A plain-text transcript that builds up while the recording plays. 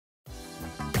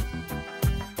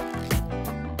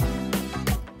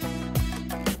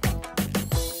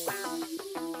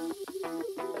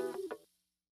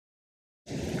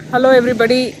Hello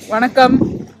everybody, வணக்கம்.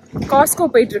 Costco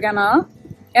போயிட்டு இருக்கேன்னா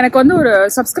எனக்கு வந்து ஒரு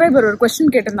சப்ஸ்கிரைபர் ஒரு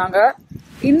கொஸ்டின் கேட்டிருந்தாங்க.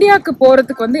 இந்தியாவுக்கு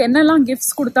போறதுக்கு வந்து என்னெல்லாம்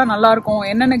கிஃப்ட்ஸ் கொடுத்தா நல்லா இருக்கும்,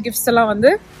 என்னென்ன கிஃப்ட்ஸ் எல்லாம் வந்து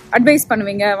அட்வைஸ்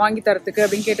பண்ணுவீங்க வாங்கி தரத்துக்கு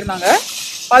அப்படின்னு கேட்டிருந்தாங்க.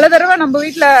 பல தடவை நம்ம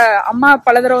வீட்டில் அம்மா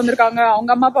பல தடவை வந்திருக்காங்க,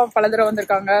 அவங்க அம்மா அப்பா பல தடவை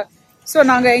வந்திருக்காங்க. ஸோ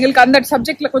நாங்கள் எங்களுக்கு அந்த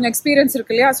சப்ஜெக்ட்ல கொஞ்சம் எக்ஸ்பீரியன்ஸ்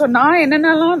இருக்கு இல்லையா. ஸோ நான்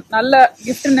என்னென்னலாம் நல்ல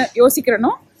கிஃப்ட்னு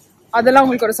யோசிக்கிறேனோ அதெல்லாம்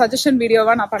உங்களுக்கு ஒரு சஜஷன்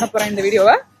வீடியோவா நான் பண்ண போறேன். இந்த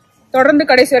வீடியோவை தொடர்ந்து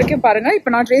கடைசி வரைக்கும் பாருங்க. இப்போ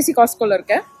நான் ட்ரேசி காஸ்கோல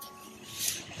இருக்கேன்,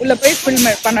 உள்ள போய் ஃபில்ம்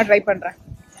பண்ண ட்ரை பண்றேன்.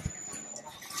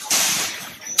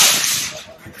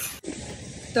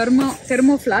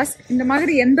 தெர்மோ ஃபிளாஸ்க், இந்த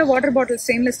மாதிரி எந்த water bottle,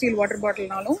 stainless steel water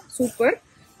பாட்டில்னாலும் super.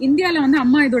 இந்தியாவில் வந்து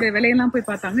அம்மா இதோட விலையெல்லாம் போய்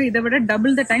பார்த்தாங்க, இதை விட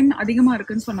டபுள் த டைம் அதிகமாக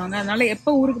இருக்குன்னு சொன்னாங்க. அதனால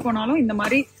எப்போ ஊருக்கு போனாலும் இந்த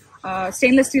மாதிரி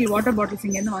ஸ்டெயின்லெஸ் ஸ்டீல் வாட்டர் பாட்டில்ஸ்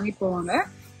இங்கேருந்து வாங்கிட்டு போவாங்க.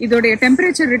 இதோடைய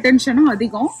டெம்பரேச்சர் ரிட்டென்ஷனும்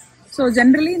அதிகம். ஸோ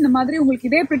ஜென்ரலி இந்த மாதிரி உங்களுக்கு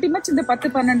இதே பிரிட்டி மச் இந்த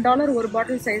 $10-12 ஒரு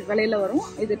பாட்டில் சைஸ் விலையில வரும்.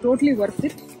 இது டோட்டலி ஒர்த்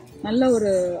இட். நல்ல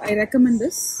ஒரு I recommend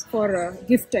this for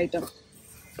gift item.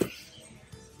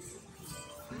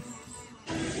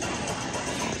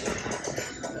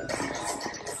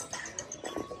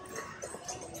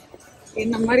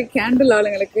 என்ன மாதிரி கேண்டில்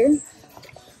ஆளுங்களுக்கு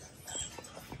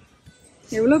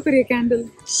எவ்வளவு பெரிய கேண்டில்,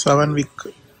 7 வீக்.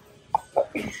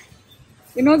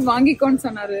 வினோத் வாங்கிக்கோன்னு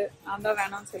சொன்னாரு, நான் தான்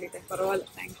வேணாம்னு சொல்லிட்டேன். பரவாயில்ல,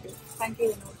 தேங்க்யூ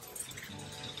வினோத்.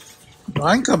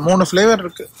 வாங்கிக்க, 3 ஃபிளேவர்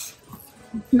இருக்கு.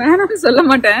 வேணாம்னு சொல்ல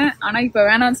மாட்டேன், ஆனா இப்ப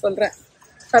வேணாம்னு சொல்றேன்.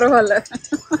 பரவாயில்ல.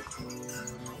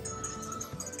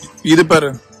 இது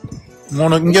பாரு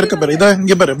 3 இங்க இருக்கு பாரு, இத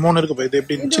இங்க பாரு 3 இருக்கு பாரு. இது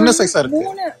எப்படி சின்ன சைஸா இருக்கு.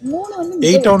 3 வந்து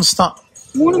 8 ounce தான்.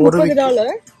 $30.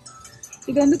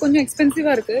 இது வந்து கொஞ்சம்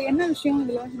எக்ஸ்பென்சிவா இருக்கு. என்ன விஷயம்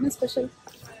இதுல, என்ன ஸ்பெஷல்?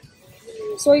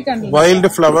 சோய் candle, wild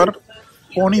flower,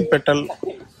 Fani petal.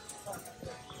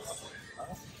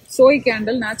 சோய்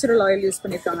கேண்டில், நேச்சுரல் ஆயில் யூஸ்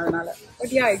பண்ணிருக்காங்க அதனால.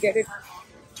 But yeah, I get it.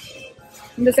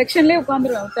 இந்த செக்ஷன்லயே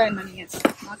உட்காந்துருவேன். விட்டா என்ன, நீங்க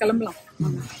நான் கிளம்பலாம்.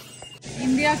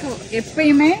 இந்தியாவுக்கு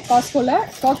எப்பயுமே காஸ்கோல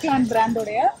ஸ்காட்லாண்ட்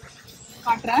பிராண்டோடைய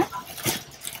காட்டுறேன்.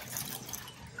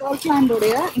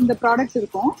 ஸ்காட்லாண்டோடைய இந்த ப்ராடக்ட்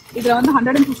இருக்கும். இதுல வந்து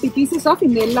 150 பீசஸ் ஆஃப்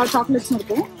இந்த எல்லா சாக்லேட்ஸும்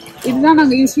இருக்கும். இதுதான்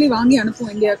நாங்க யூஸ்வலி வாங்கி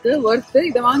அனுப்புவோம் இந்தியாவுக்கு. ஒர்த்து.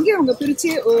 இதை வாங்கி அவங்க பிரிச்சு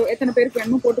எத்தனை பேருக்கு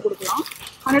வேணுமோ போட்டு கொடுக்கலாம்.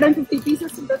 150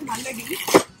 பீசஸ்ன்றது நல்ல டீல்.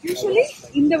 யூஸ்வலி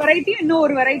இந்த வெரைட்டி இன்னும்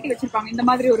ஒரு வெரைட்டி வச்சிருப்பாங்க. இந்த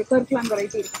மாதிரி ஒரு கர்க்லாண்ட்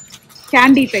வெரைட்டி இருக்கும்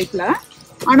கேண்டி டைப்ல.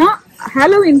 ஆனா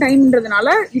ஹாலோவின் டைம்ன்றதுனால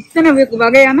இத்தனை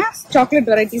வகையான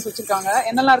சாக்லேட் வெரைட்டிஸ் வச்சிருக்காங்க.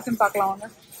 என்னெல்லாம் இருக்குன்னு பார்க்கலாம் வாங்க.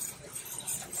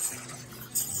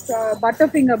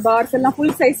 பட்டர் ஃபிங்கர் பார்ஸ் எல்லாம்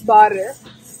ஃபுல் சைஸ்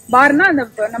பார்னா அந்த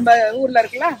நம்ம ஊர்ல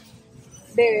இருக்குல்ல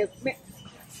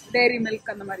டேரி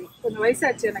மில்க், அந்த மாதிரி. கொஞ்சம்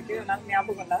வயசாச்சு எனக்கு, அதனால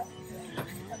ஞாபகம் இல்ல.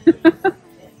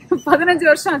 15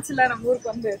 வருஷம் ஆச்சுல நம்ம ஊருக்கு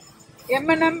வந்து.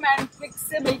 M&M அண்ட் Twix,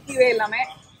 மில்கி வே எல்லாமே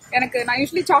எனக்கு. நான்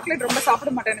யூஸ்வலி சாக்லேட் ரொம்ப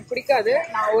சாப்பிட மாட்டேன், எனக்கு பிடிக்காது.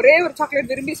 நான் ஒரே ஒரு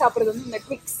சாக்லேட் விரும்பி சாப்பிடுறது வந்து இந்த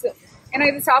Twix. ஏன்னா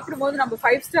இது சாப்பிடும்போது நம்ம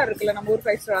 5 ஸ்டார் இருக்குல்ல, நம்ம ஊர்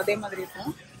 5 ஸ்டார் அதே மாதிரி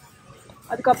இருக்கும்.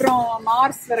 அதுக்கப்புறம்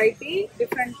மார்ஸ் வெரைட்டி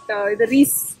டிஃப்ரெண்ட். இது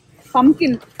ரீஸ்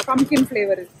பம்கின்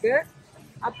ஃபிளேவர் இருக்கு.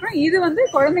 அப்புறம் இது வந்து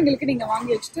குழந்தைங்களுக்கு நீங்க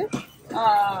வாங்கி வச்சுட்டு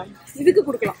இதுக்கு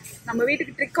கொடுக்கலாம். நம்ம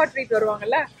வீட்டுக்கு ட்ரிக் ஆர் ட்ரீட்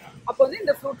வருவாங்கல்ல, அப்போ வந்து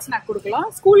இந்த ஃப்ரூட் ஸ்நாக் கொடுக்கலாம்.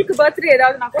 ஸ்கூலுக்கு பர்த்டே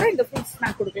ஏதாவதுனா கூட இந்த ஃப்ரூட்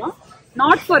ஸ்நாக் கொடுக்கலாம்.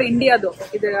 நாட் ஃபார் இந்தியா தோ.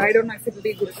 இது I don't know if it will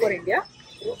be good for India.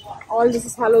 All this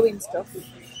is Halloween stuff.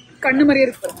 கண்ணு மாதிரியே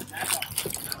இருக்கு.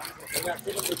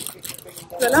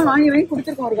 இதெல்லாம் வாங்கி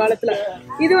கொடுத்துருக்கோம் ஒரு காலத்துல.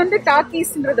 இது வந்து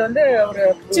டாக்கீஸ்ன்றது வந்து ஒரு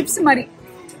சிப்ஸ் மாதிரி.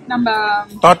 நம்ம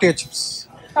டாட்டியா சிப்ஸ்,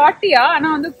 டாட்டியா, ஆனா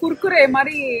வந்து குர்குரே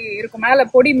மாதிரி இருக்கும், மேல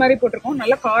பொடி மாதிரி போட்டிருக்கோம்.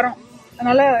 நல்ல காரம்,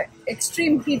 அதனால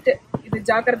எக்ஸ்ட்ரீம் ஹீட். இது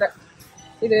ஜாக்கிரதை,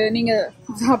 இது நீங்க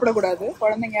சாப்பிடக்கூடாது,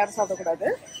 குழந்தைங்க யாரும் சாப்பிடக்கூடாது.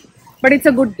 But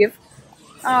it's a good gift.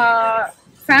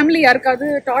 Family யாருக்காவது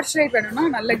டார்ச் லைட் வேணும்னா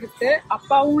நல்ல கிஃப்ட்.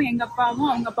 அப்பாவும் எங்க அப்பாவும்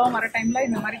அவங்க அப்பாவும் வர டைம்ல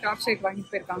இந்த மாதிரி டார்ச் லைட்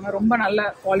வாங்கிட்டு போயிருக்காங்க. ரொம்ப நல்ல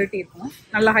குவாலிட்டி இருக்கும்,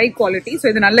 நல்ல ஹை குவாலிட்டி. ஸோ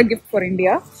இது நல்ல கிஃப்ட் ஃபார்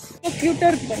இந்தியா. கியூட்டா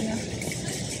இருக்கு பாருங்க.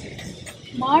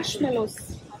 மார்ஷ்மெலோஸ்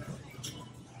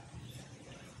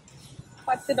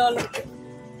 $10.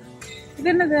 இது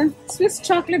என்னது? Swiss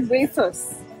chocolate wafers.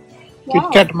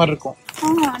 கிட்கேட் மாதிரி இருக்கும்.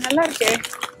 நல்லா இருக்கே.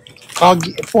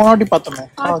 போனாடி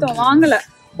பார்த்தோம், வாங்கல.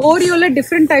 ஓரியோல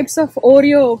different types of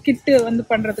Oreo kit வந்து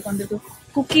பண்றதுக்கு வந்திருக்கு.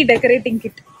 Cookie decorating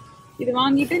kit. இது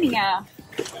வாங்கிட்டு நீங்க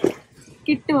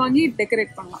கிட் வாங்கி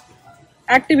டெக்கரேட் பண்ணலாம்.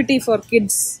 ஆக்டிவிட்டி ஃபார்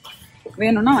கிட்ஸ்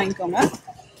வேணும்னா வாங்கிக்கோங்க.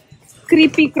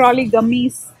 Creepy Crawley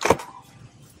gummies.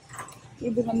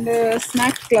 இது வந்து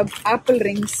snack club apple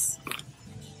rings.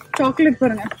 Chocolate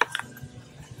பாருங்க,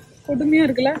 கொடுமையா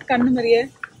இருக்குல்ல, கண்ணு மாதிரியே.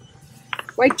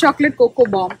 White chocolate cocoa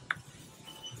bomb.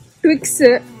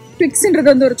 ட்விக்ஸ்ன்றது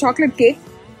வந்து ஒரு சாக்லேட் கேக்.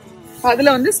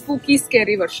 அதுல வந்து ஸ்பூக்கி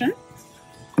ஸ்கேரி வெர்ஷன்.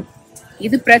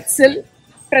 இது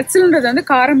பிரெட்சல்ன்றது வந்து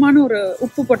காரமான ஒரு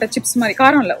உப்பு போட்ட சிப்ஸ் மாதிரி.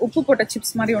 காரம் இல்ல, உப்பு போட்ட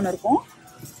சிப்ஸ் மாதிரி ஒன்று இருக்கும்.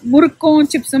 முறுக்கும்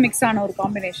சிப்ஸும் மிக்ஸ் ஆன ஒரு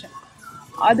காம்பினேஷன்.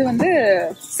 அது வந்து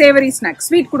சேவரி ஸ்நாக்ஸ்.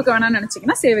 ஸ்வீட் கொடுக்க வேணாம்னு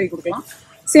நினைச்சீங்கன்னா சேவரி கொடுக்கலாம்.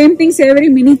 Same thing சேவரி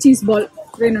mini cheese ball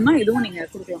வேணும்னா இதுவும் நீங்க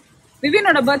கொடுக்கலாம்.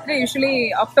 விவினோட பர்த்டே யூஸ்வலி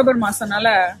அக்டோபர் மாசம்னால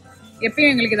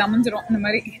எப்பயும் எங்களுக்கு இது அமைஞ்சிரும். இந்த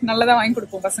மாதிரி நல்லதா வாங்கி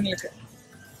கொடுப்போம் பசங்களுக்கு.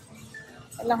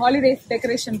 எல்லாம் ஹாலிடே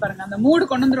டெக்கரேஷன் பாருங்க, அந்த மூடு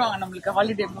கொண்டு வந்துருவாங்க நம்மளுக்கு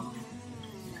ஹாலிடே மூட்.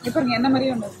 இப்ப இங்க என்ன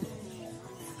மாதிரியே ஒண்ணு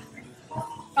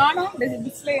காணோம்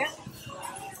டிஸ்பிளே.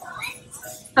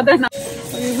 அதான்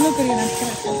இவ்வளவு பெரிய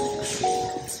நட்சத்திரம்.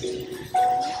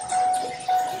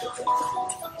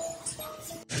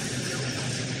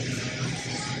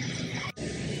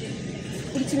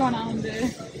 பிடிச்சிருவா நான் வந்து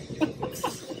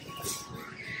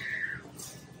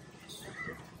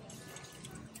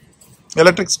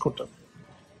எலக்ட்ரிக் ஸ்கூட்டர்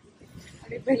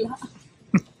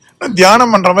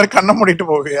தியானம் பண்ற மாதிரி கண்ணை மூடிட்டு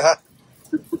போவியா?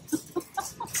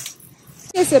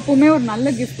 எப்பவுமே ஒரு நல்ல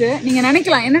கிஃப்ட். நீங்க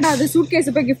நினைக்கலாம் என்னடா அது சூட்கேஸ்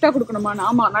போய் கிஃப்டா கொடுக்கணுமா?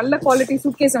 ஆமா, நல்ல குவாலிட்டி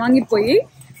சூட்கேஸ் வாங்கிட்டு போய்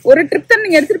ஒரு ட்ரிப் தான்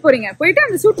நீங்க எடுத்துட்டு போறீங்க, போயிட்டு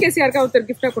அந்த சூட்கேஸ் யாருக்கா ஒருத்தர்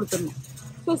கிஃப்டா கொடுத்துடணும்.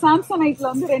 ஸோ சாம்சனைட்ல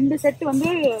வந்து 2 செட்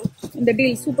வந்து இந்த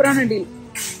டீல், சூப்பரான டீல்.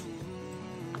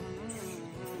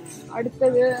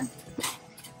 அடுத்தது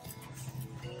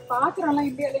பாத்திரம் எல்லாம்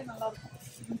இந்தியாலே நல்லா இருக்கும்.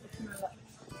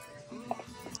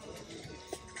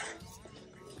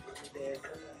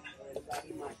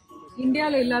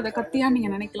 இந்தியால இல்லாத கத்தியா நீங்க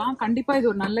நினைக்கலாம். கண்டிப்பா இது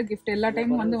ஒரு நல்ல கிஃப்ட். எல்லா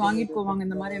டைமும் வந்து வாங்கிட்டு போவாங்க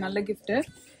இந்த மாதிரி நல்ல கிஃப்ட்.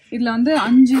 இதுல வந்து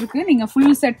 5 இருக்கு. நீங்க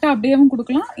ஃபுல் செட்டா அப்படியேவும்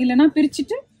கொடுக்கலாம், இல்லைன்னா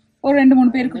பிரிச்சுட்டு ஒரு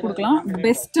 2-3 பேருக்கு கொடுக்கலாம்.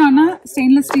 பெஸ்டான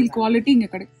ஸ்டெயின்லெஸ் ஸ்டீல் குவாலிட்டி இங்க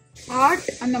கிடைக்கும். ஆர்ட்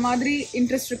அந்த மாதிரி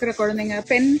இன்ட்ரெஸ்ட் இருக்கிற குழந்தைங்க,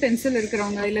 பென் பென்சில்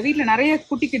இருக்கிறவங்க, இல்ல வீட்டுல நிறைய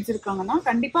குட்டி கிட்ஸ் இருக்காங்கன்னா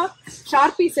கண்டிப்பா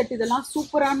ஷார்பி செட் இதெல்லாம்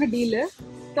சூப்பரான டீலு.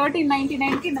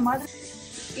 1399க்கு இந்த மாதிரி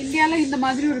இந்தியால இந்த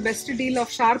மாதிரி ஒரு best deal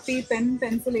of Sharpe, pen,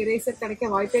 pencil, eraser கிடைக்க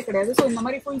வாய்ப்பே கிடையாது. ஸோ இந்த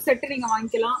மாதிரி ஃபுல் செட்டு நீங்க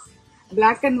வாங்கிக்கலாம்.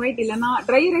 பிளாக் அண்ட் ஒயிட், இல்லைன்னா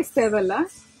ட்ரை ரைஸ் தேவையில்ல.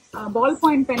 பால்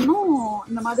பாயிண்ட் பென்னும்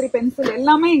இந்த மாதிரி பென்சில்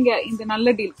எல்லாமே இங்க இந்த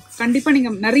நல்ல டீல். கண்டிப்பா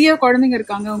நீங்க நிறைய குழந்தைங்க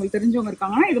இருக்காங்க, உங்களுக்கு தெரிஞ்சவங்க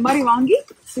இருக்காங்கன்னா இது மாதிரி வாங்கி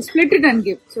split it and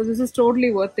give. So this is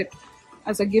totally Worth it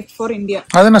as a gift for India.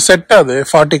 அது என்ன செட்? அது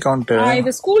 40 கவுண்ட்.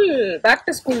 இது ஸ்கூல் பேக்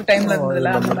டு ஸ்கூல் டைம்ல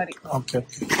இருந்ததுல அந்த மாதிரி. ஓகே.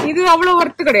 இது அவ்வளவு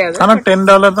வொர்த் கிடையாது. ஆனா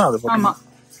 $10 தான் அது. ஆமா.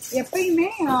 எப்பயுமே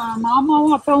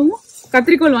மாமாவும் அப்பாவும்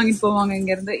கத்திரிக்கோல் வாங்கிட்டு போவாங்க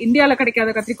இங்க இருந்து. இந்தியால கிடைக்காத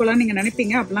கத்திரிக்கோலா நீங்க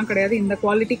நினைப்பீங்க, அப்படிலாம் கிடையாது. இந்த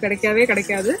குவாலிட்டி கிடைக்கவே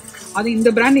கிடைக்காது. அது இந்த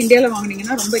பிராண்ட் இந்தியால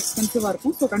வாங்கினீங்கன்னா ரொம்ப எக்ஸ்பென்சிவா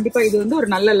இருக்கும். ஸோ கண்டிப்பா இது வந்து ஒரு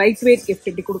நல்ல லைட் வெயிட் கிஃப்ட்.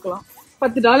 இப்படி கொடுக்கலாம்.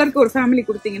 $10 ஒரு ஃபேமிலி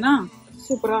கொடுத்தீங்கன்னா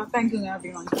சூப்பரா தேங்க்யூங்க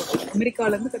அப்படின்னு வாங்கிக்கலாம்.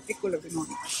 அமெரிக்கால இருந்து கத்திரிக்கோல் அப்படின்னு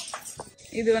வாங்க.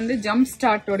 இது வந்து ஜம்ப்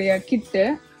ஸ்டார்ட்டோடைய கிட்டு.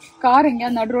 கார்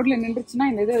எங்கேயாவது நடு ரோட்ல நின்றுச்சுன்னா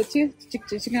இந்த இதை வச்சு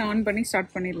சிக்கு ஆன் பண்ணி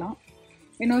ஸ்டார்ட் பண்ணிடலாம்.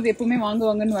 வினோத் எப்பவுமே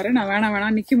வாங்குவாங்கன்னு வரேன், நான்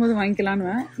வேணாம் நிக்கும் போது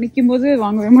வாங்கிக்கலான்னு. நிக்கும் போது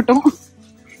வாங்கவே மாட்டோம்.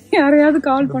 யாரையாவது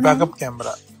கால் பண்ணா பேக்கப்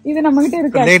கேமரா இது நம்ம கிட்ட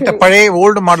இருக்கு. லேட்ட பழைய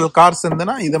ஓல்ட் மாடல் கார்ஸ்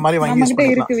இருந்தனா இத மாதிரி வாங்கி நம்ம கிட்ட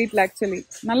இருக்கு வீட்ல. ஆக்சுவலி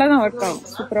நல்லா தான் வர்க் ஆகும்,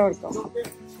 சூப்பரா வர்க் ஆகும்.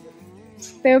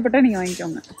 தேவைப்பட்டா நீங்க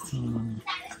வாங்கிக்கோங்க.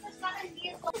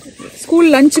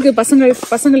 ஸ்கூல் லஞ்சுக்கு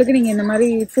பசங்களுக்கு நீங்க இந்த மாதிரி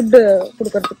ஃபுட்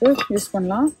கொடுக்கறதுக்கு யூஸ்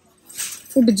பண்ணலாம்.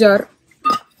 ஃபுட் ஜார்,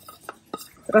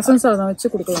 ரசம் சாதம் வச்சு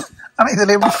கொடுக்கலாம். ஆனா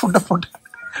இதுல எப்படி ஃபுட் போட்டு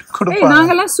கொடுப்பாங்க?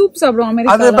 நாங்கெல்லாம் சூப்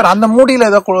சாப்பிடுவோம். அது அந்த மூடியில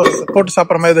ஏதோ போட்டு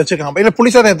சாப்பிடுற மாதிரி வச்சிருக்காங்க. இல்ல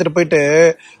புளிசாதம் எடுத்துட்டு போயிட்டு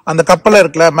அந்த கப்பல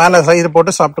இருக்குல்ல மேல இது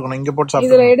போட்டு சாப்பிட்டுக்கணும். இங்க போட்டு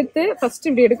சாப்பிட்டு இதுல எடுத்து ஃபர்ஸ்ட்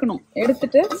இப்படி எடுக்கணும்.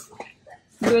 எடுத்துட்டு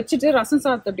இப்படி வச்சுட்டு ரசம்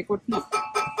சாதத்தை இப்படி கொட்டணும்.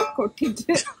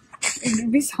 கொட்டிட்டு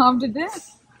இப்படி சாப்பிட்டுட்டு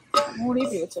மூடி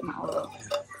இப்படி வச்சிடணும்.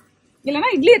 அவ்வளவுதான். இல்லன்னா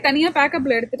இட்லியை தனியா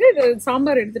பேக்கப்ல எடுத்துட்டு இது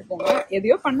சாம்பார் எடுத்துட்டு போங்க.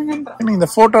 எதையோ பண்ணுங்கன்ற. இந்த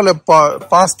போட்டோல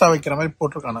பாஸ்தா வைக்கிற மாதிரி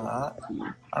போட்டிருக்கானுங்க.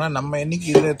 ஆனா நம்ம என்னைக்கு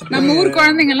இதுல எடுத்துட்டு நம்ம ஊர்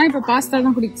குழந்தைங்க எல்லாம் இப்ப பாஸ்தா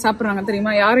தான் சாப்பிடுறாங்க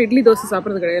தெரியுமா? யாரும் இட்லி தோசை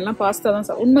சாப்பிடுறது கிடையாது, எல்லாம் பாஸ்தா தான்.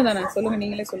 உண்மைதானே? சொல்லுங்க,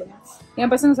 நீங்களே சொல்லுங்க.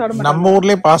 என் பசங்க சாப்பிட மாட்டாங்க. நம்ம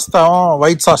ஊர்லயே பாஸ்தாவும்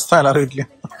ஒயிட் சாஸ் தான் எல்லாரும்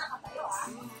வீட்லயும்.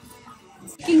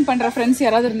 குக்கிங் பண்ற ஃப்ரெண்ட்ஸ்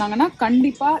யாராவது இருந்தாங்கன்னா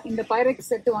கண்டிப்பா இந்த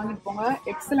பைரெக்ஸ் செட் வாங்கிட்டு போங்க.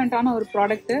 எக்ஸலண்டான ஒரு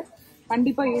ப்ராடக்ட்,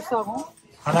 கண்டிப்பா யூஸ் ஆகும்.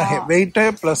 ஆனா வெயிட்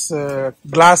பிளஸ்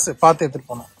கிளாஸ் பார்த்து எடுத்துட்டு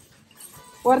போகணும்.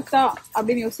 ஒர்த்தா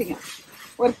அப்படின்னு யோசிங்க.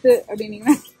 ஒர்த்து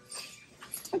அப்படின்னீங்கன்னா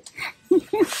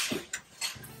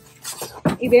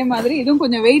இதே மாதிரி இதுவும்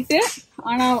கொஞ்சம் வெயிட்.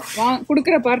 ஆனா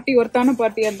குடுக்கற பார்ட்டி ஒர்த்தான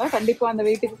பார்ட்டியா இருந்தா கண்டிப்பா அந்த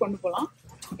வெயிட்டுக்கு கொண்டு போகலாம்.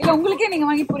 இல்ல உங்களுக்கே நீங்க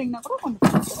வாங்கி போறீங்கன்னா கூட கொண்டு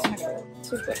போகலாம்.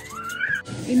 சூப்பர்.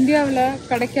 இந்தியாவில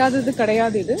கிடைக்காதது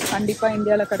கிடையாது. இது கண்டிப்பா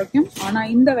இந்தியாவில கிடைக்கும். ஆனா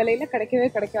இந்த விலையில கிடைக்கவே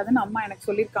கிடைக்காதுன்னு அம்மா எனக்கு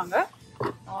சொல்லியிருக்காங்க.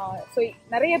 ஸோ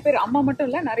நிறைய பேர், அம்மா மட்டும்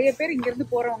இல்ல, நிறைய பேர் இங்க இருந்து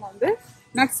போறவங்க வந்து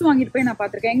நட்ஸ் வாங்கிட்டு போய் நான்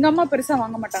பாத்திருக்கேன். எங்க அம்மா பெருசா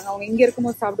வாங்க மாட்டாங்க, அவங்க இங்க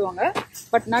இருக்கும்போது சாப்பிடுவாங்க.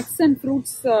 But nuts and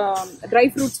fruits, dry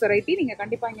fruits variety நீங்க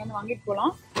கண்டிப்பா இங்க வந்து வாங்கிட்டு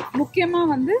போகலாம். முக்கியமா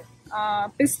வந்து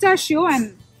பிஸ்டாஷியோ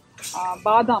அண்ட்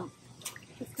பாதாம்.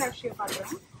 பிஸ்டாஷியோ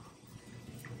பாக்குறேன்.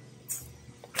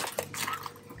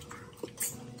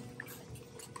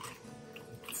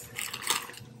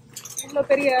 இவ்வளவு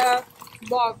பெரிய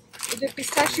இது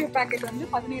பிஸ்டாஷியோ பேக்கெட் வந்து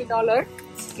 $17.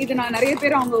 இது நான் நிறைய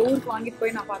பேர் அவங்க ஊருக்கு வாங்கிட்டு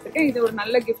போய் நான் பார்த்துருக்கேன். இது ஒரு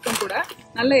நல்ல கிஃப்ட்டும் கூட.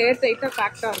 நல்ல ஏர் டைட்டாக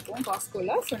பேக்டாக இருக்கும்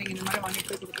காஸ்கோல. ஸோ நீங்கள் இந்த மாதிரி வாங்கிட்டு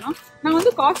போய் கொடுக்கலாம். நான்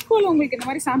வந்து காஸ்கோல உங்களுக்கு இந்த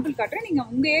மாதிரி சாம்பிள் காட்டுறேன். நீங்கள்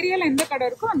உங்கள் ஏரியாவில் எந்த கடை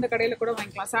இருக்கோ அந்த கடையில் கூட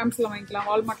வாங்கிக்கலாம். சாம்ஸில் வாங்கிக்கலாம்,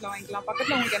 வால்மார்ட்டில் வாங்கிக்கலாம்,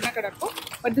 பக்கத்தில் உங்களுக்கு என்ன கடை இருக்கோ.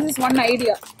 But this is one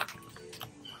idea.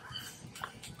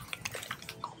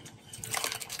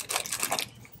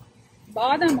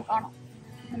 பாதாம் காணும்.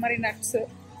 இந்த மாதிரி nuts,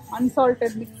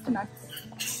 unsalted mixed nuts,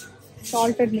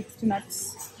 salted mixed nuts,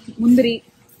 முந்திரி,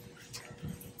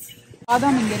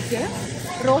 பாதாம் இங்கே இருக்கு.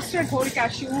 ரோஸ்டட் ஹோல்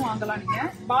கேஷ்யூவும் வாங்கலாம் நீங்கள்.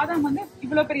 பாதாம் வந்து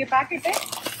இவ்வளோ பெரிய பேக்கெட்டே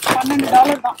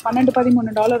 $12 தான்,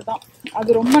 $12-13 தான்.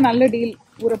 அது ரொம்ப நல்ல டீல்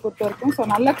ஊரை பொறுத்த வரைக்கும். ஸோ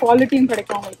நல்ல குவாலிட்டியும்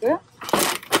கிடைக்கும் உங்களுக்கு.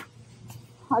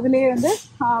 அதுலேயே வந்து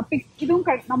இதுவும்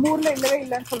நம்ம ஊரில் இல்லவே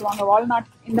இல்லைன்னு சொல்லுவாங்க.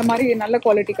 வால்நட் இந்த மாதிரி நல்ல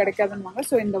குவாலிட்டி கிடைக்காதுன்னு.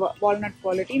 ஸோ இந்த வால்நட்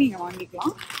குவாலிட்டி நீங்கள்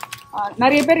வாங்கிக்கலாம்.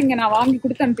 நிறைய பேர் இங்கே நான் வாங்கி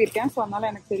கொடுத்து அனுப்பியிருக்கேன். ஸோ அதனால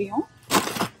எனக்கு தெரியும்.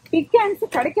 பிக்கான்ஸ்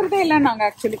கிடைக்கிறதே இல்லை. நாங்கள்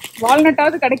ஆக்சுவலி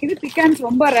வால்நட்டாவது கிடைக்குது. பிக்கான்ஸ்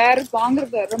ரொம்ப ரேர்,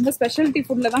 வாங்குறது ரொம்ப ஸ்பெஷாலிட்டி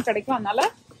ஃபுட்டில் தான் கிடைக்கும். அதனால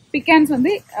பிக்கான்ஸ்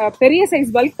வந்து பெரிய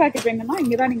சைஸ் பல்க் பேக்கெட் வேணும்னா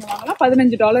இங்கே தான் நீங்கள் வாங்கலாம்.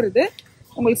 $15 இது.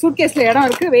 உங்களுக்கு சூட்கேஸில் இடம்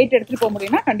இருக்குது, வெயிட் எடுத்துகிட்டு போக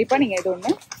முடியும்னா கண்டிப்பாக நீங்கள் இது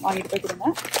ஒன்று வாங்கிட்டு போய் கொடுங்க.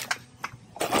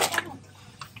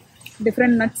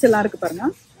 டிஃப்ரெண்ட் நட்ஸ் எல்லாம் இருக்கு பாருங்க.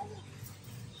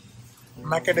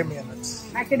 மேக்கடேமியா நட்ஸ்,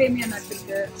 மேக்கடேமியா நட்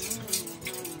இருக்கு,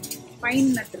 பைன்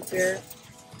நட் இருக்கு,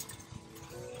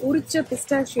 உரிச்ச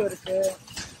பிஸ்டாஷியோ இருக்கு.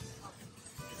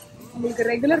 உங்களுக்கு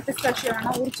ரெகுலர் பிஸ்டாஷியோ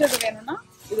வேணா, உரிச்சது வேணும்னா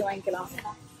இது வாங்கிக்கலாம்.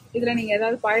 இதுல நீங்க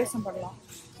ஏதாவது பாயசம் பண்ணலாம்.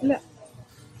 இல்ல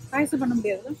பாயசம் பண்ண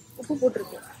முடியாது, உப்பு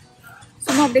போட்டிருக்கு.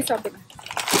 சும்மா அப்படியே சாப்பிடுங்க,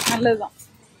 நல்லதுதான்.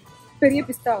 பெரிய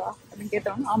பிஸ்தாவா அப்படின்னு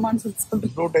கேட்டோம். ஆமான்னு சொல்லிட்டு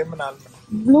ப்ளூ டைமண்ட்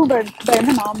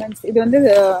ஆல்மண்ட்ஸ். இது வந்து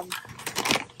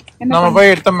நம்ம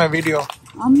போய் எடுத்தோமே வீடியோ.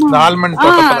 ஆமா,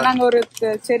 நாங்க ஒரு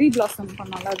செரி பிளாசம்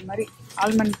பண்ணோம்ல, அது மாதிரி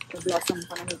ஆல்மண்ட் பிளாசம்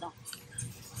பண்ணதுதான்.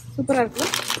 சூப்பரா இருக்கு.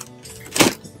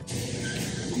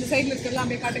 இந்த சைடுல இருக்கலாம்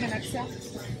அப்படியே காட்டுங்க. நட்ஸா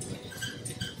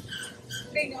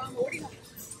இங்க வாங்க, ஓடிங்க.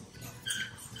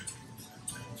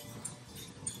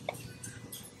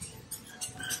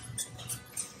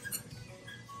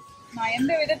 நான்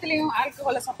எந்த விதத்திலையும்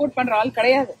ஆல்கஹாலை சப்போர்ட் பண்ற ஆள்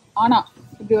கிடையாது. ஆனா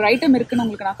இப்படி ஒரு ஐட்டம் இருக்குன்னு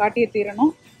உங்களுக்கு நான் காட்டியே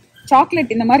தீரணும்.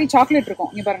 சாக்லேட், இந்த மாதிரி சாக்லேட்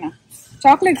இருக்கும். இங்க பாருங்க,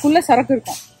 சாக்லேட்குள்ள சரக்கு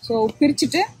இருக்கும். ஸோ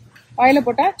பிரிச்சுட்டு வாயில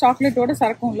போட்டா சாக்லேட்டோட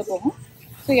சரக்கும் உள்ள போகும்.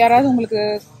 ஸோ யாராவது உங்களுக்கு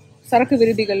சரக்கு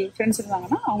விருதிகள் ஃப்ரெண்ட்ஸ்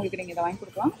இருந்தாங்கன்னா அவங்களுக்கு நீங்க இதை வாங்கி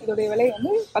கொடுக்கலாம். இதோடைய விலை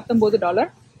வந்து $19.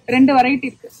 2 வெரைட்டி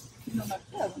இருக்கு. இன்னொன்று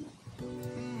இருக்கு, அது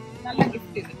நல்ல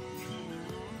கிஃப்ட். இது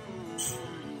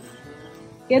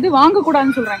எது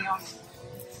வாங்கக்கூடாதுன்னு சொல்றாங்க, வாங்க.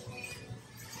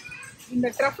 இந்த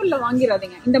ட்ரஃபிள்ல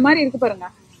வாங்கிடாதீங்க. இந்த மாதிரி இருக்கு பாருங்க,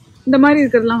 இந்த மாதிரி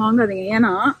இருக்கிறதுலாம் வாங்காதீங்க.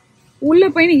 ஏன்னா உள்ள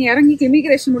போய் நீங்க இறங்கி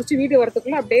இமிகிரேஷன் முடிச்சு வீடு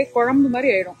வரதுக்குள்ள அப்படியே குழம்பு மாதிரி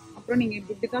ஆயிடும். அப்புறம் நீங்க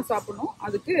இப்படிதான் சாப்பிடணும்.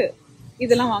 அதுக்கு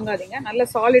இதெல்லாம் வாங்காதீங்க. நல்ல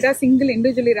சாலிடா சிங்கிள்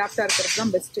இண்டிவிஜுவலி ராப்டா இருக்கிறது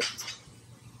தான் பெஸ்ட்.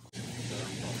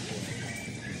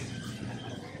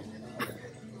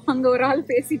 அங்க ஒரு ஆள்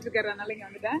பேசிட்டு இருக்காரு, அதனால இங்க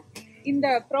வந்துட்டேன். இந்த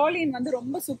ப்ராலின் வந்து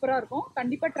ரொம்ப சூப்பரா இருக்கும்.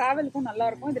 கண்டிப்பா டிராவலுக்கும் நல்லா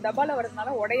இருக்கும். இது டப்பால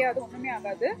வரதுனால உடையாது, ஒண்ணுமே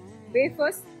ஆகாது.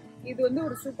 வேஃபர்ஸ், இது வந்து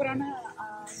ஒரு சூப்பரான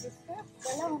கிஃப்ட்.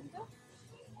 இதெல்லாம் வந்து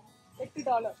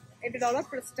 $8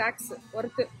 plus tax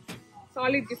worth.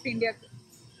 Solid gift இந்தியாவுக்கு.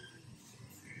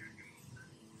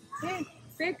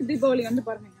 ஃபேக் தீபாவளி வந்து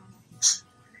பாருங்க.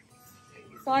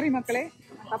 சாரி மக்களே,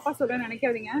 தப்பா சொல்றேன்னு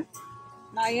நினைக்காதீங்க.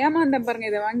 நான் ஏமாந்தேன் பாருங்க.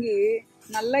 இதை வாங்கி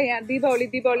நல்லா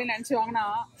தீபாவளி நினைச்சு வாங்கினா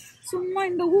சும்மா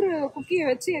இந்த ஊரு குக்கியை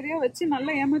வச்சு எதையோ வச்சு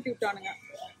நல்லா ஏமாத்தி விட்டானுங்க.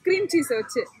 கிரீம் சீஸை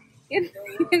வச்சு.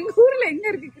 எங்க ஊர்ல எங்க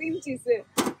இருக்கு கிரீம் சீஸ்?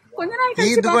 கொஞ்ச நாள்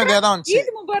கழிச்சு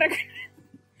ஈத் முபாரக்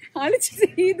அழிச்சு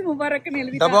ஈத் முபாரக்னு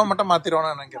எழுதி டப்பா மட்டும்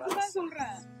மாத்திடுவானு நினைக்கிறேன். அதான்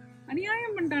சொல்றேன்,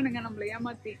 அநியாயம் பண்ணிட்டானுங்க நம்மள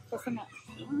ஏமாத்தி பசங்க.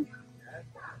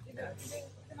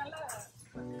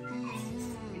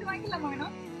 இது வாங்கிக்கலாமா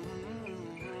வேணும்?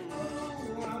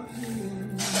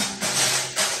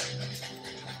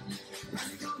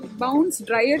 Bounce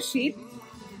dryer sheet.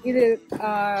 இது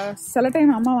சில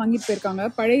டைம் அம்மா வாங்கிட்டு போயிருக்காங்க.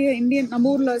 பழைய இந்தியன்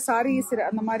நம்ம ஊர்ல சாரீஸ்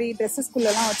அந்த மாதிரி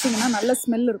ட்ரெஸ்ஸஸ்குள்ளெல்லாம் வச்சிங்கன்னா நல்ல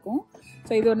ஸ்மெல் இருக்கும்.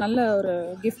 ஸோ இது ஒரு நல்ல ஒரு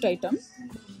கிஃப்ட் ஐட்டம்.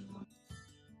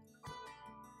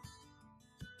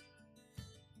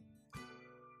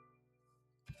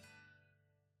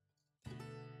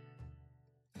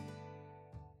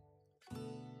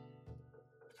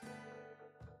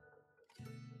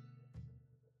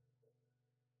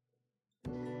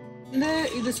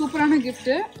 இது சூப்பரான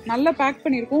கிஃப்ட். நல்லா பேக்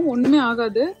பண்ணியிருக்கோம், ஒண்ணுமே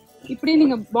ஆகாது. இப்படியே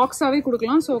நீங்க பாக்ஸாவே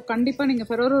கொடுக்கலாம். ஸோ கண்டிப்பா நீங்க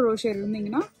ஃபெரோரோ ரோஷர்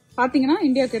இருந்தீங்கன்னா பாத்தீங்கன்னா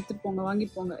இந்தியாவுக்கு எடுத்துட்டு போங்க,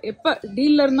 வாங்கிட்டு போங்க. எப்ப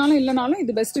டீல்ல இருந்தாலும் இல்லைனாலும்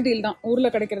இது பெஸ்ட் டீல் தான். ஊர்ல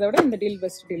கிடைக்கிறத விட இந்த டீல்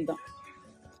பெஸ்ட் டீல் தான்.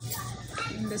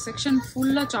 இந்த செக்ஷன்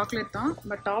ஃபுல்லா சாக்லேட் தான்.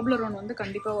 பட் டாப்லரோன் வந்து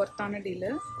கண்டிப்பா ஒர்த்தான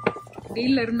டீலு.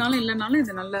 டீல்ல இருந்தாலும் இல்லைனாலும்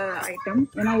இது நல்ல ஐட்டம்.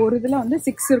 ஏன்னா ஒரு இதுல வந்து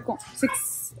 6 இருக்கும், 6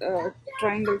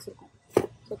 ட்ரையாங்கிள்ஸ் இருக்கும்.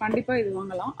 ஸோ கண்டிப்பாக இது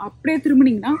வாங்கலாம். அப்படியே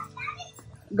திரும்பினீங்கன்னா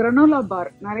கிரனோலா பார்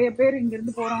நிறைய பேர்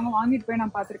இங்கேருந்து போகிறவங்க வாங்கிட்டு போய்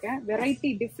நான் பார்த்துருக்கேன்.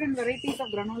 Different varieties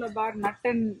of granola bar,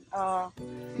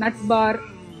 nut பார்,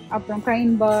 அப்புறம்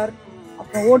கைன் பார்,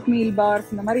 அப்புறம் ஓட் மீல் பார்ஸ்,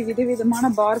 இந்த மாதிரி விதவிதமான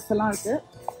பார்ஸ் எல்லாம் இருக்குது.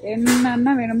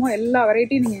 என்னென்ன வேணுமோ எல்லா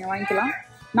வெரைட்டியும் நீங்கள் வாங்கிக்கலாம்.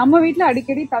 நம்ம வீட்டில்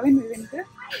அடிக்கடி தவின் விவனுக்கு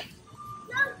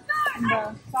இந்த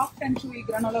சாஃப்ட் அண்ட் சூவி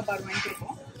கிரனோலா பார்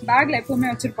வாங்கியிருக்கோம். பேக்கில்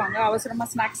எப்பவுமே வச்சுருப்பாங்க. அவசரமாக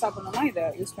ஸ்நாக்ஸ் சாப்பிடணும்னா இதை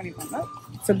யூஸ் பண்ணிப்பாங்க.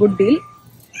 It's a good deal.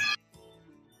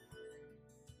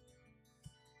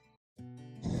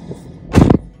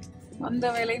 அந்த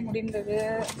வேலை முடிந்தது.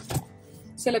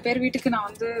 சில பேர் வீட்டுக்கு நான்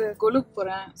வந்து கொலுக்கு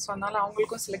போகிறேன். ஸோ அதனால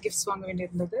அவங்களுக்கும் சில கிஃப்ட்ஸ் வாங்க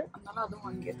வேண்டியிருந்தது. அதனால அதுவும்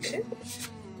வாங்கியாச்சு.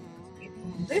 இப்போ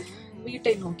வந்து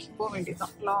வீட்டை நோக்கி போக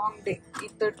வேண்டியதுதான். லாங் டே,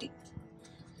 8:30.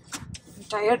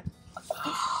 டயர்ட்.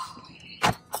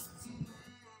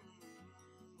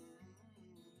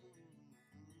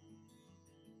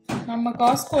 நம்ம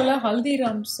காஸ்கோல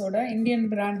ஹல்திராம்ஸோட, Indian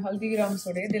brand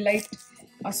ஹல்திராம்ஸோட delight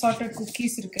assorted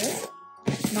cookies இருக்கு.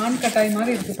 நான் கட்டாய்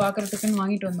மாதிரி இருக்கு பார்க்கறதுக்குன்னு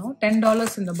வாங்கிட்டு வந்தோம்.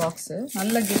 $10 இந்த பாக்ஸு.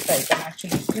 நல்ல கிஃப்ட் ஐட்டம்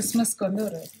ஆக்சுவலி. கிறிஸ்மஸ்க்கு வந்து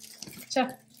ஒரு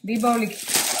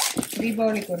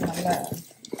தீபாவளிக்கு ஒரு நல்ல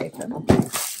item.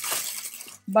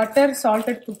 Butter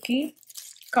salted cookie,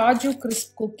 kaju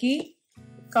crisp cookie,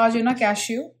 காஜுனா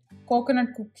cashew,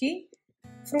 coconut cookie,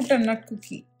 fruit and nut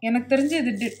cookie. எனக்கு தெரிஞ்சு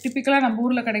இது டிப்பிக்கலாக நம்ம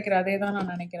ஊரில் கிடைக்கிற அதே தான்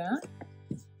நான் நினைக்கிறேன்.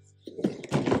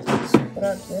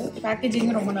 சூப்பராக இருக்கு.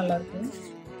 பேக்கேஜிங்கும் ரொம்ப நல்லா இருக்கு.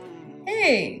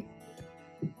 Hey,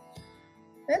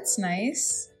 that's nice.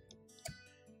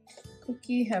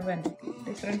 Cookie heaven.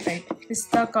 Different type.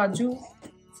 Pista, kaju,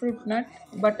 fruit nut,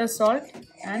 butter salt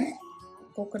and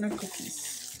coconut cookies.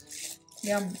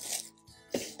 Yum.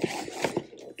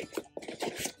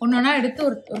 ஒன்றா எடுத்து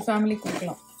ஒரு ஃபேமிலிக்கு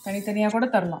கொடுக்கலாம். தனித்தனியாக கூட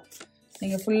தரலாம்.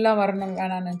 நீங்கள் ஃபுல்லாக வரணும்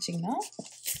வேணாம்னு நினச்சிங்கன்னா.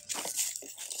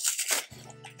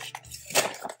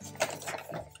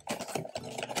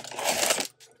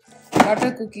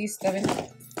 Butter cookies Thawin.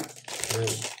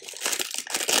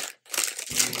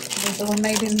 The one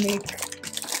I didn't make.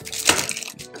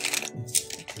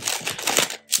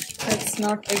 Let's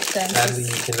not take chances. Sadly,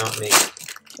 you cannot make.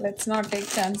 Let's not take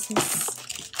chances.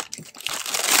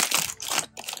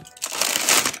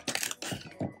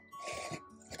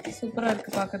 சூப்பராக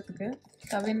இருக்குது பார்க்கறதுக்கு.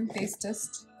 Thawin taste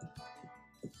test.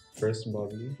 First,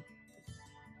 Bobby.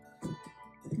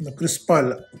 இந்த கிறிஸ்பா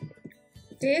இல்லை,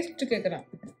 டேஸ்ட் கேட்குறேன்.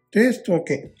 Taste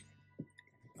okay.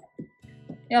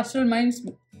 Yeah, still mine's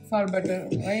far better,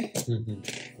 right?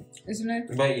 Isn't it?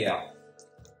 But yeah.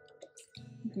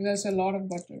 There's a lot of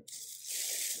butter.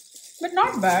 But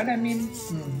not bad, I mean.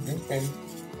 Okay.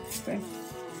 Okay.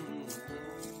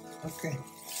 Okay,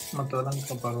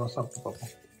 மற்றதெல்லாம் பரவாயில்ல, சாப்பிட்டு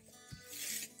பார்ப்போம்.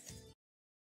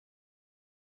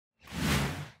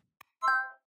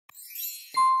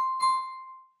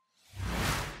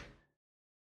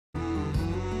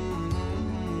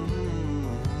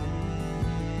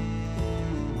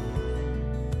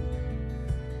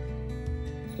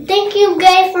 Thank you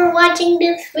guys for watching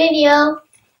this video.